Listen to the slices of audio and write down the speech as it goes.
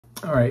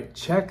All right,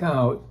 check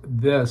out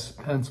this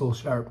pencil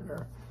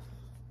sharpener.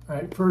 All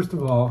right, first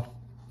of all,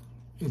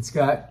 it's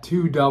got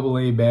 2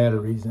 AA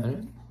batteries in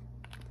it.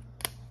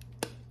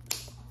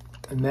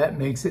 And that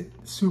makes it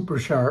super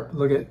sharp.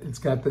 Look at, it's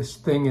got this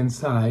thing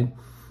inside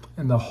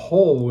and the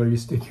hole where you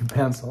stick your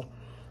pencil.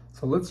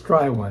 So let's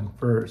try one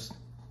first.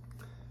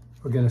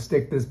 We're gonna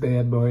stick this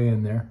bad boy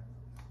in there.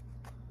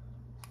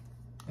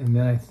 And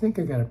then I think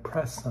I gotta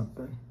press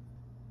something.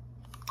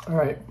 All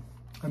right,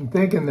 I'm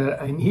thinking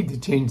that I need to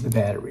change the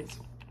batteries.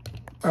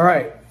 All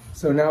right,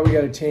 so now we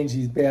gotta change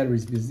these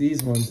batteries because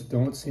these ones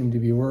don't seem to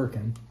be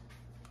working.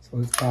 So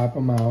let's pop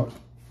them out.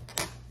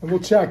 And we'll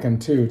check them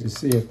too to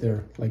see if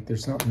they're, like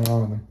there's something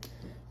wrong with them.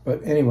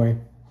 But anyway,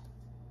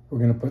 we're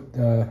gonna put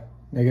the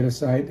negative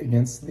side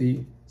against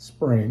the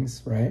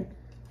springs, right?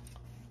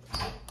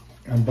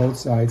 On both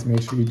sides,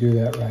 make sure you do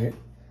that right.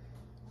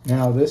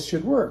 Now this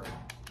should work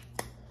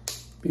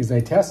because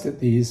I tested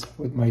these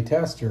with my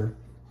tester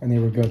and they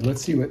were good.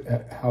 Let's see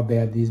how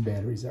bad these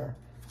batteries are.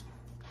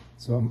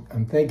 So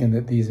I'm thinking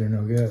that these are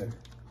no good.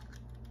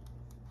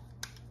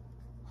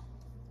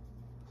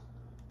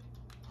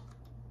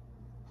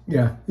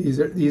 Yeah, these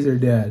are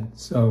dead.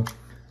 So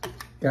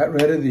got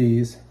rid of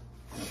these.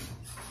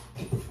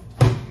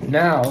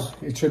 Now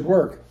it should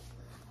work.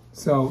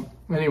 So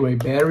anyway,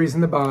 batteries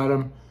in the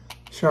bottom,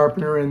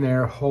 sharpener in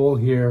there, hole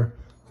here.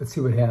 Let's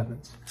see what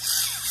happens.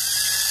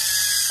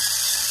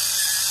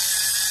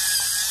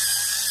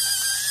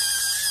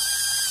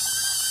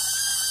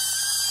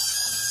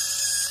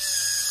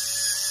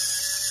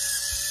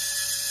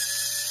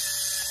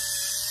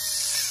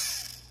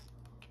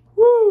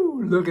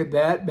 Woo! Look at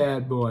that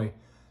bad boy.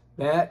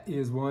 That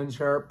is one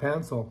sharp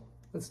pencil.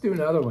 Let's do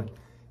another one.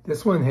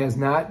 This one has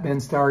not been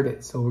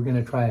started, so we're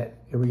gonna try it.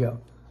 Here we go.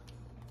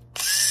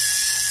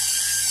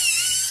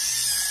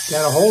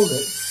 Gotta hold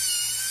it.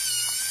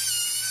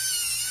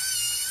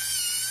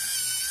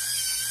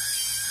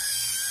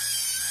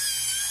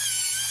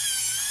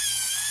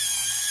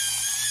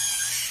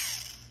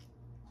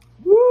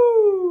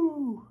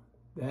 Woo!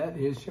 That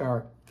is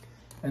sharp.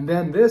 And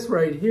then this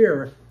right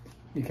here,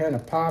 you kind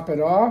of pop it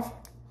off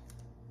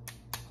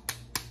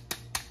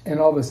and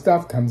all the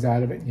stuff comes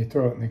out of it and you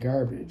throw it in the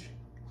garbage.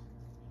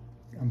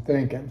 I'm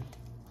thinking.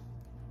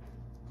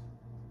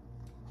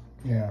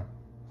 Yeah.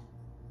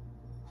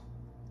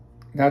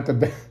 Not the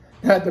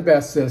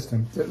best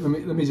system. Let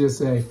me just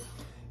say,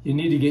 you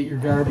need to get your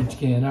garbage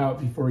can out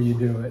before you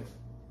do it.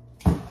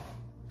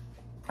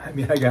 I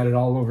mean, I got it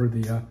all over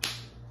the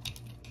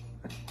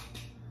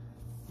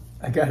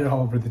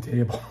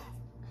table.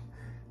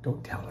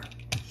 Don't tell her,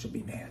 she'll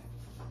be mad.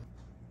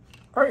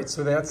 All right,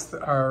 so that's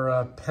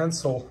our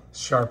pencil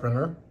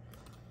sharpener.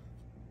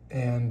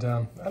 And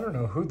I don't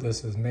know who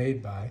this is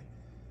made by.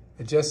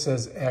 It just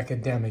says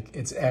academic.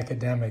 It's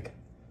academic,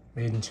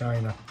 made in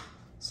China.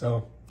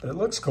 So, but it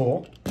looks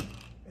cool.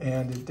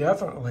 And it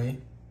definitely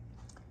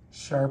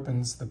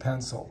sharpens the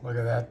pencil. Look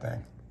at that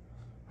thing.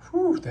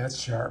 Whew, that's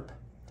sharp.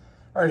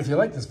 All right, if you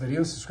like this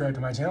video, subscribe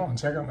to my channel and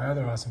check out my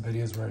other awesome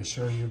videos where I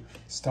show you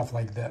stuff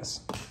like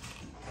this.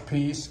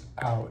 Peace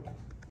out.